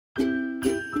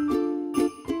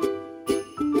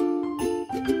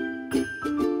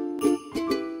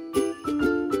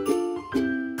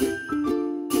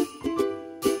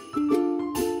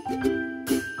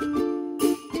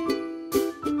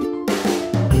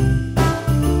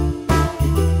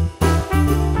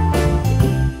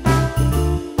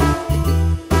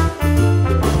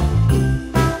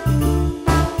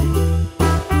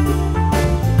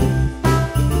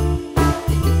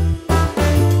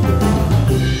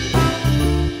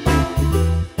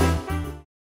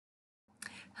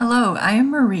Hello, I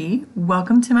am Marie.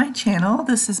 Welcome to my channel.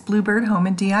 This is Bluebird Home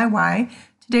and DIY.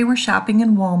 Today we're shopping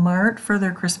in Walmart for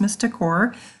their Christmas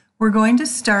decor. We're going to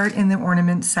start in the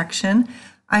ornament section.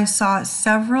 I saw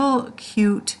several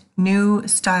cute new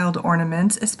styled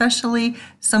ornaments, especially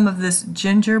some of this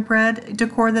gingerbread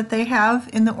decor that they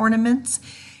have in the ornaments.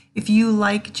 If you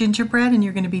like gingerbread and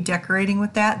you're going to be decorating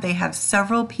with that, they have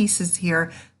several pieces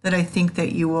here that I think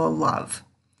that you will love.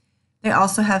 They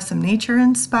also have some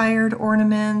nature-inspired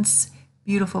ornaments,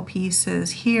 beautiful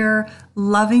pieces here.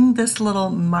 Loving this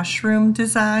little mushroom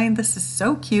design. This is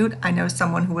so cute. I know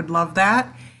someone who would love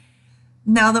that.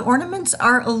 Now the ornaments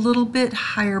are a little bit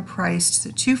higher priced,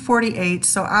 $248.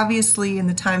 So obviously in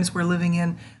the times we're living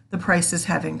in, the prices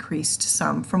have increased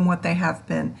some from what they have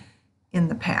been in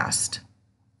the past.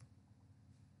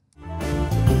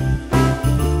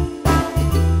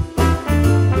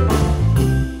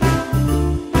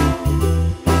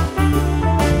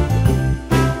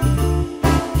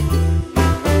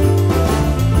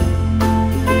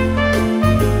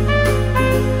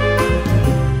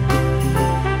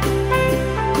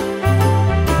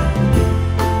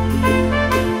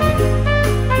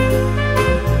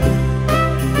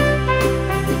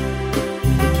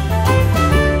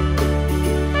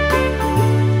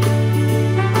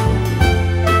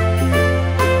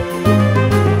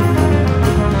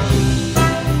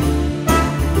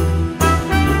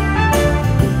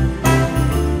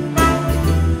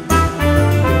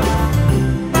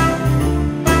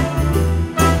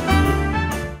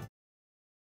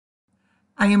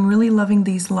 I am really loving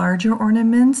these larger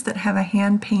ornaments that have a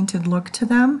hand-painted look to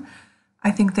them. I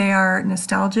think they are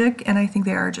nostalgic and I think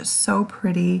they are just so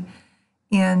pretty,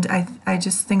 and I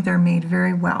just think they're made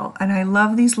very well. And I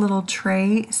love these little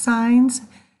tray signs.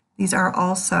 These are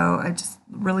also, I'm just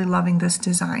really loving this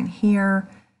design here.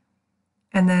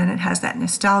 And then it has that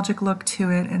nostalgic look to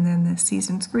it, and then the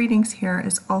season's greetings here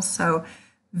is also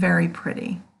very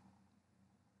pretty.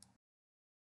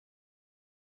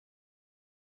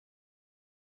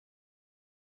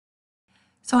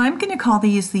 So I'm going to call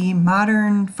these the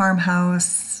modern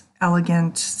farmhouse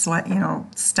elegant,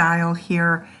 style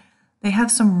here. They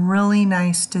have some really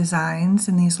nice designs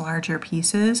in these larger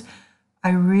pieces. I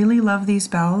really love these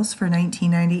bells for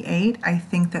 $19.98. I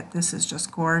think that this is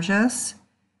just gorgeous.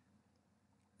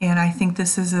 And I think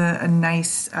this is a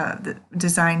nice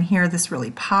design here. This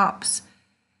really pops.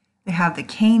 They have the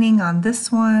caning on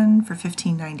this one for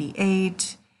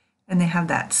 $15.98. And they have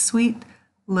that sweet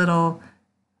little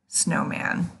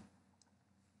snowman,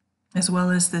 as well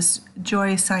as this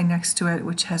joy sign next to it,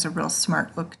 which has a real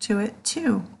smart look to it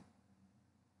too.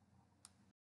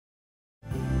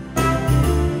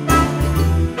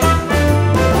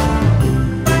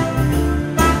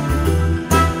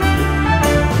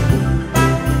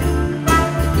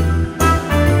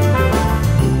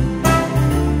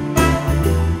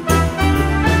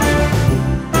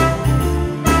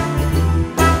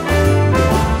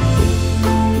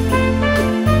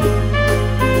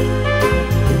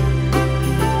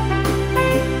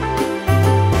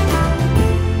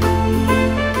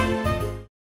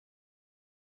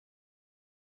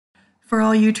 For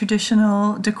all you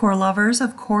traditional decor lovers,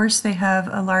 of course, they have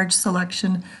a large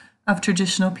selection of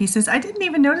traditional pieces. I didn't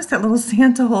even notice that little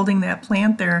Santa holding that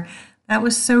plant there. That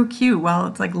was so cute while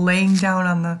it's like laying down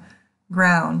on the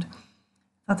ground. I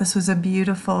thought this was a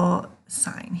beautiful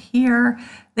sign here.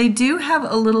 They do have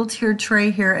a little tiered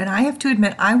tray here, and I have to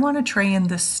admit, I want a tray in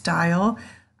this style.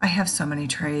 I have so many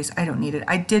trays. I don't need it.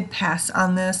 I did pass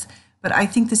on this, but I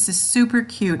think this is super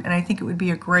cute, and I think it would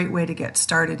be a great way to get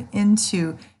started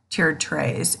into tiered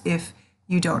trays if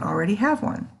you don't already have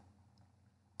one.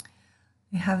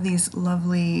 They have these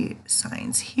lovely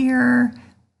signs here.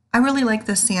 I really like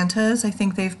the Santas. I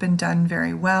think they've been done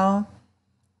very well.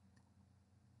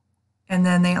 And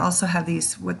then they also have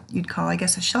these, what you'd call, I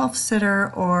guess, a shelf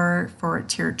sitter, or for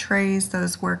tiered trays.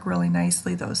 Those work really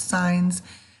nicely, those signs.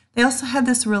 They also had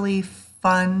this really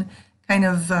fun kind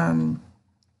of, I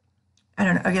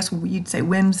don't know, I guess you'd say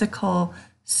whimsical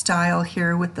style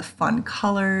here with the fun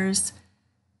colors.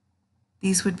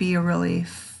 These would be a really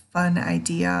fun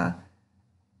idea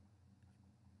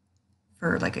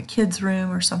for like a kid's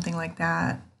room or something like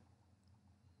that.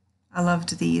 I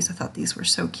loved these. I thought these were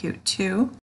so cute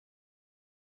too.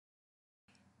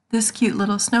 This cute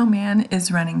little snowman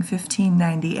is running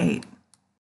 $15.98.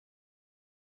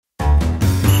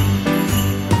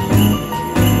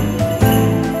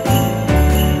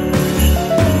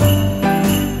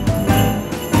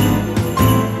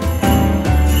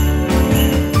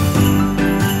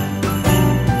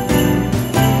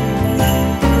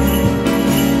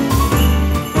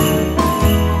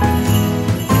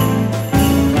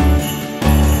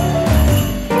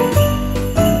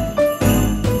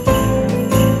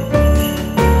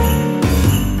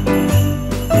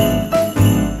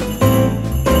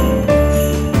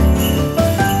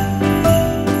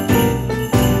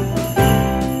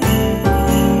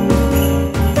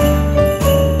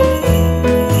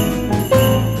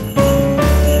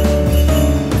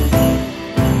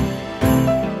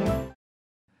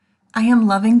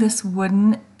 loving this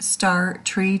wooden star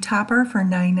tree topper for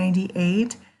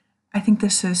 $9.98. I think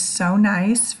this is so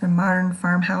nice for modern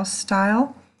farmhouse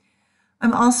style.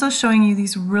 I'm also showing you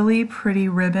these really pretty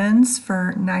ribbons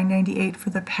for $9.98 for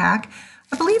the pack.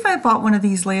 I believe I bought one of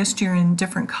these last year in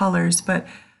different colors, but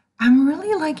I'm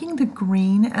really liking the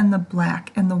green and the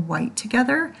black and the white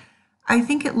together. I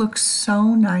think it looks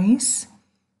so nice.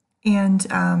 And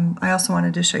I also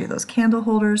wanted to show you those candle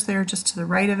holders there just to the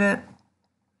right of it.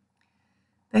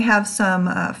 They have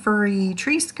some furry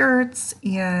tree skirts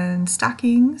and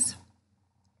stockings.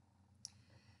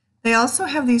 They also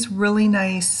have these really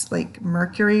nice like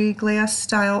mercury glass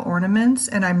style ornaments,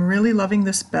 and I'm really loving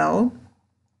this bell.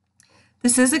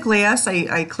 This is a glass.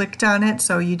 I clicked on it,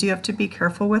 so you do have to be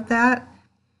careful with that.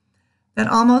 That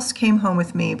almost came home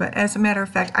with me, but as a matter of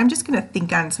fact, I'm just going to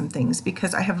think on some things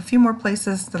because I have a few more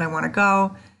places that I want to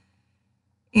go.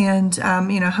 And,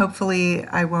 you know, hopefully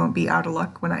I won't be out of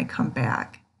luck when I come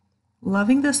back.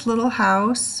 Loving this little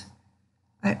house.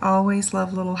 I always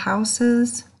love little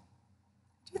houses.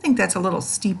 I do think that's a little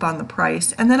steep on the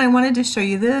price. And then I wanted to show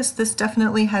you this. This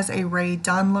definitely has a Ray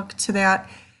Dunn look to that.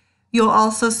 You'll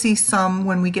also see some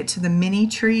when we get to the mini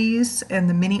trees and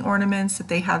the mini ornaments that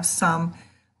they have some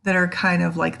that are kind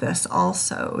of like this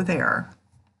also there.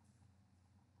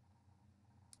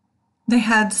 They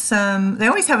had some, they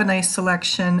always have a nice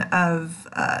selection of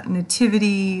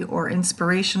nativity or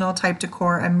inspirational type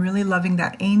decor. I'm really loving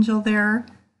that angel there.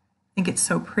 I think it's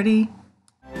so pretty.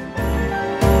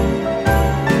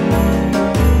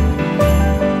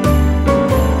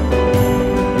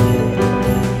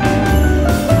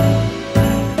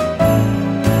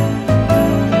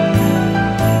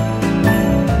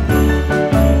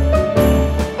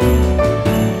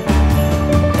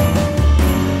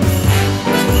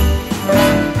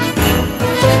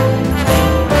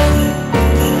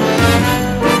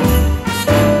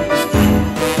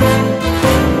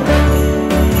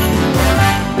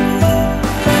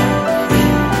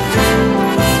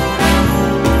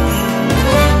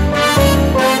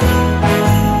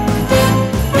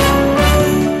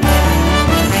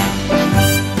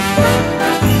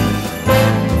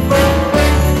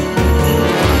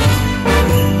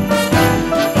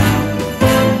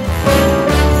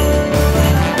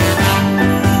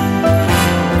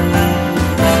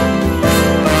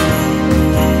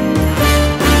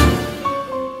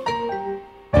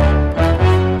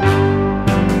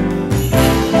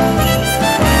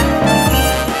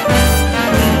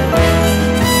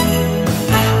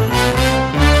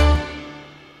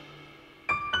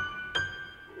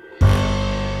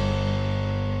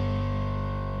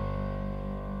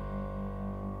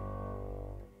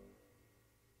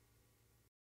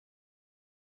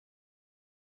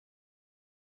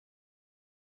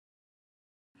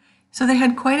 So they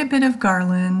had quite a bit of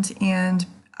garland, and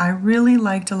I really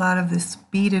liked a lot of this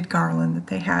beaded garland that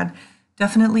they had.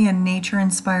 Definitely a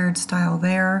nature-inspired style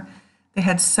there. They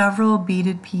had several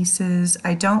beaded pieces.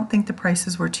 I don't think the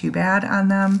prices were too bad on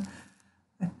them.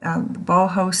 The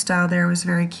boho style there was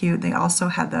very cute. They also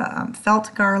had the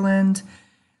felt garland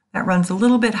that runs a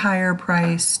little bit higher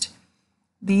priced.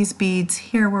 These beads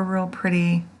here were real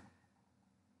pretty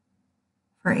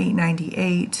for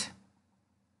 $8.98.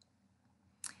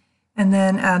 And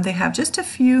then they have just a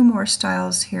few more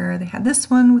styles here. They had this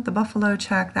one with the buffalo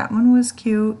check. That one was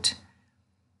cute.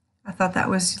 I thought that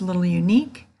was a little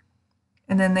unique.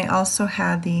 And then they also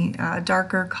had the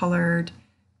darker colored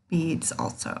beads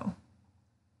also.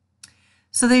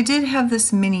 So they did have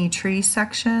this mini tree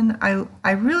section.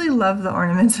 I really love the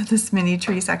ornaments of this mini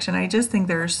tree section. I just think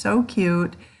they're so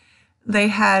cute. They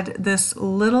had this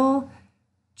little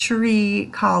tree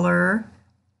collar,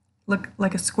 look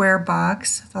like a square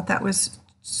box. I thought that was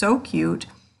so cute.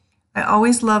 I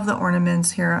always love the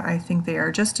ornaments here. I think they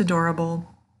are just adorable.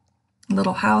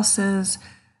 Little houses,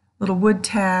 little wood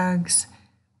tags.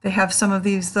 They have some of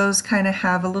these, those kind of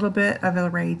have a little bit of a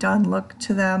Ray Dunn look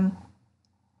to them.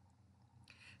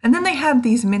 And then they had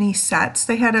these mini sets.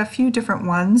 They had a few different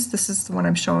ones. This is the one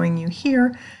I'm showing you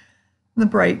here. The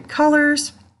bright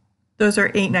colors, those are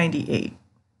 $8.98.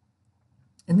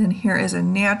 And then here is a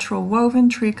natural woven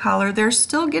tree collar. They're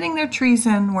still getting their trees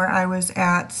in where I was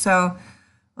at, so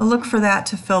I'll look for that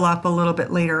to fill up a little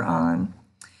bit later on.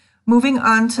 Moving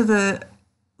on to the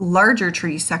larger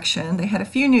tree section, they had a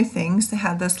few new things. They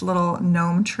had this little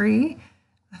gnome tree.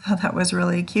 I thought that was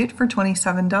really cute for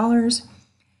 $27.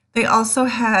 They also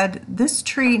had this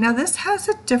tree. Now this has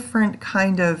a different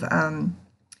kind of, I'm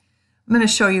going to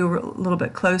show you a little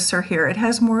bit closer here. It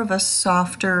has more of a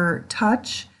softer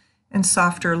touch and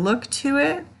softer look to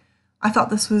it. I thought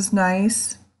this was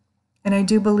nice, and I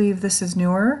do believe this is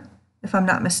newer, if I'm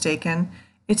not mistaken.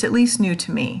 it's at least new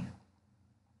to me.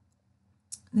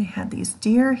 They had these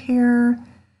deer here,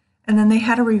 and then they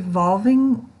had a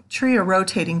revolving tree, a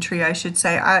rotating tree, I should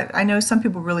say. I know some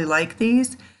people really like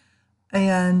these,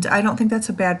 and I don't think that's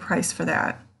a bad price for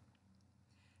that.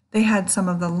 They had some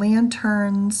of the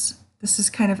lanterns. This is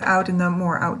kind of out in the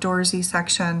more outdoorsy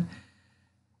section.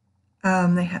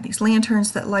 They had these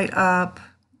lanterns that light up.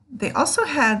 They also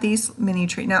had these mini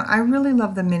trees. Now, I really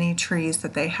love the mini trees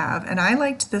that they have, and I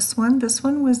liked this one. This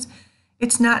one was,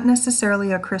 it's not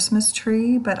necessarily a Christmas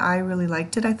tree, but I really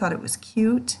liked it. I thought it was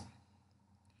cute.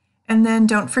 And then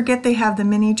don't forget they have the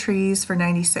mini trees for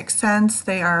 96 cents.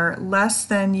 They are less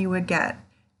than you would get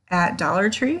at Dollar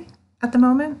Tree at the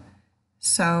moment.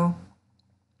 So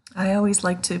I always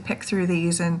like to pick through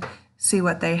these and see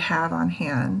what they have on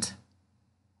hand.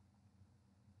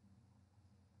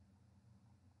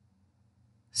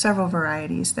 Several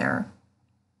varieties there.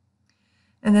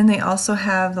 And then they also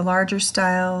have the larger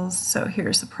styles. So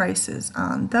here's the prices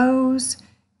on those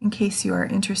in case you are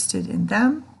interested in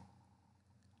them.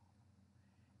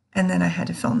 And then I had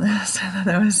to film this. I thought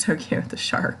that was so cute, the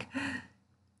shark.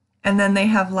 And then they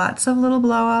have lots of little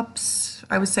blow-ups.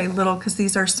 I would say little because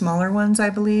these are smaller ones, I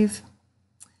believe.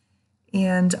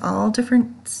 And all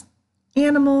different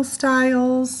animal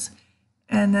styles.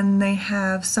 And then they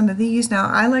have some of these. Now,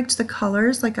 I liked the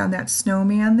colors, like on that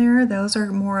snowman there. Those are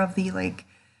more of the like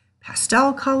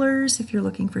pastel colors if you're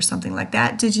looking for something like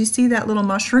that. Did you see that little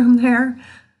mushroom there?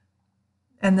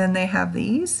 And then they have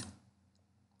these.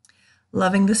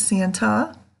 Loving the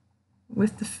Santa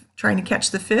with the trying to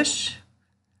catch the fish.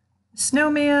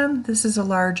 Snowman, this is a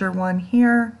larger one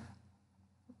here.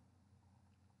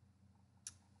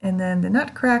 And then the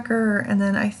Nutcracker, and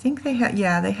then I think they have,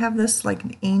 yeah, they have this like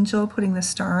an angel putting the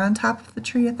star on top of the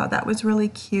tree. I thought that was really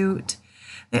cute.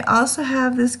 They also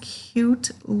have this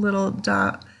cute little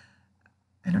dot,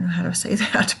 I don't know how to say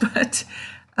that, but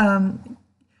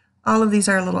all of these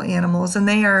are little animals, and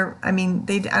they are, I mean,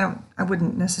 I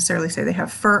wouldn't necessarily say they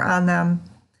have fur on them,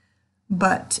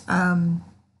 but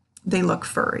they look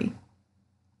furry.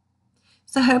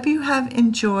 So I hope you have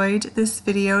enjoyed this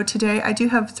video today. I do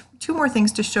have two more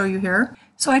things to show you here.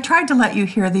 So I tried to let you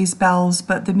hear these bells,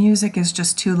 but the music is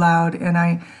just too loud, and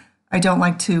I don't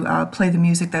like to play the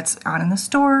music that's on in the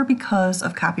store because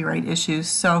of copyright issues.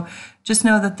 So just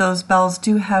know that those bells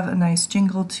do have a nice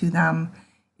jingle to them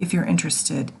if you're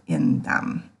interested in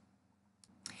them.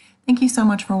 Thank you so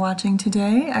much for watching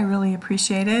today. I really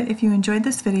appreciate it. If you enjoyed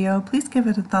this video, please give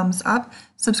it a thumbs up.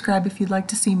 Subscribe if you'd like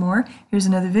to see more. Here's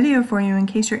another video for you in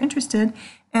case you're interested,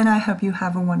 and I hope you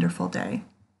have a wonderful day.